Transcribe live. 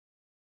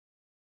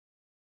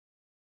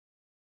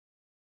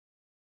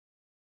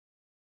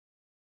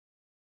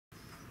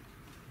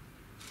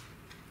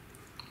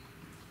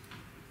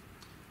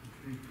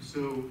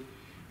So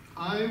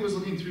I was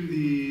looking through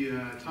the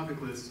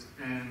topic list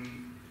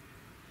and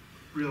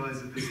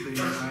realized that this thing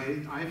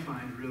that I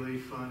find really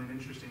fun and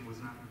interesting was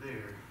not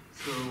there.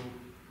 So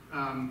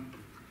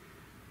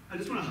I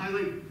just want to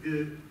highlight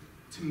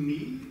to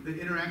me, the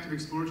interactive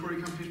exploratory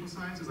computational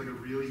science is like a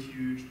really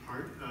huge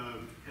part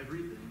of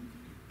everything.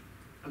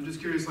 I'm just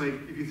curious, like,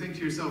 if you think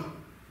to yourself,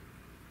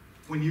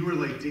 when you were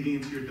like digging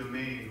into your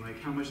domain, like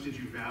how much did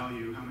you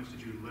value, how much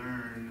did you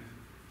learn,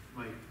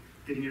 like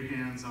getting your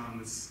hands on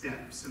the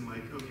steps and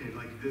like, okay,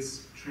 like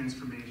this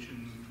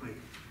transformation, like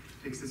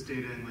takes this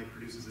data and like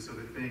produces this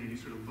other thing, and you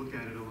sort of look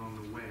at it along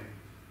the way,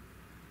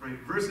 right?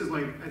 Versus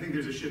like, I think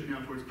there's a shift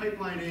now towards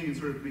pipelining and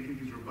sort of making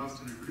things robust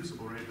and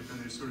reproducible, right? But then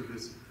there's sort of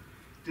this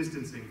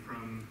distancing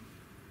from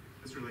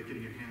sort of like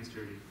getting your hands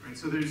dirty, right?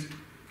 So there's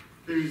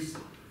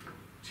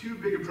two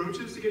big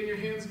approaches to getting your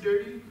hands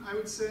dirty, I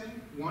would say.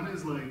 One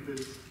is like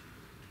this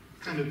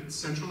kind of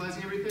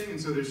centralizing everything, and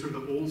so there's sort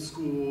of the old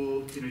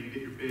school, you know, you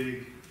get your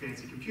big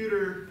fancy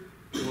computer,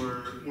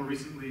 or more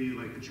recently,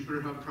 like the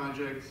Jupyter Hub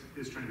project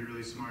is trying to be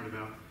really smart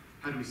about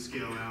how do we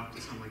scale out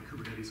to some like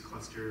Kubernetes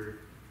cluster,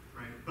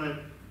 right?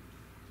 But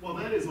while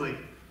that is like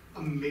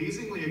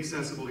amazingly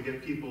accessible to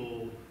get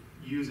people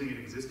using an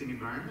existing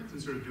environment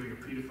and sort of doing a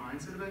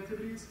predefined set of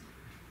activities,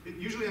 it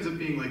usually ends up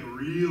being like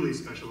really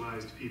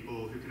specialized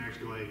people who can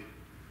actually like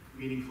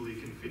meaningfully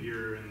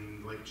configure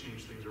and like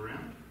change things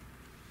around.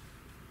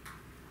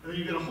 And then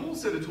you get a whole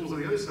set of tools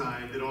on the other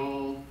side that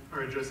all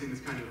are addressing this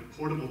kind of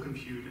portable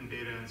compute and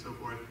data and so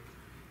forth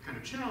kind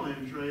of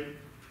challenge, right?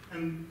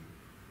 And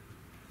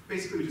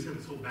basically we just have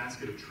this whole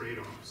basket of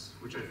trade-offs,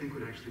 which I think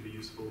would actually be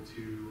useful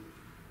to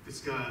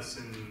discuss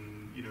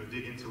and, you know,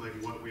 dig into like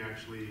what we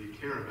actually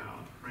care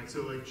about, right?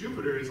 So like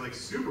Jupyter is like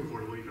super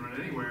portable, you can run it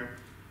anywhere,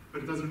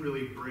 but it doesn't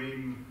really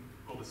bring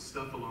all the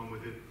stuff along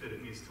with it that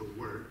it needs to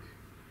work,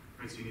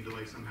 right? So you need to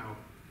like somehow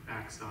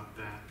backstop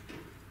that.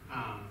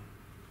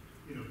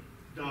 You know,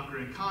 Docker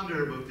and Conda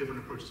are both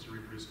different approaches to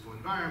reproducible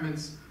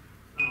environments.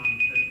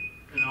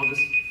 And I'll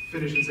just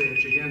finish and say at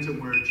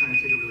Gigantum we're trying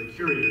to take a really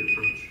curated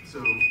approach.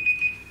 So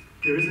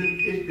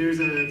there's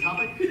a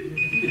topic.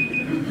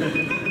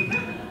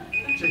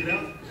 Check it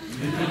out.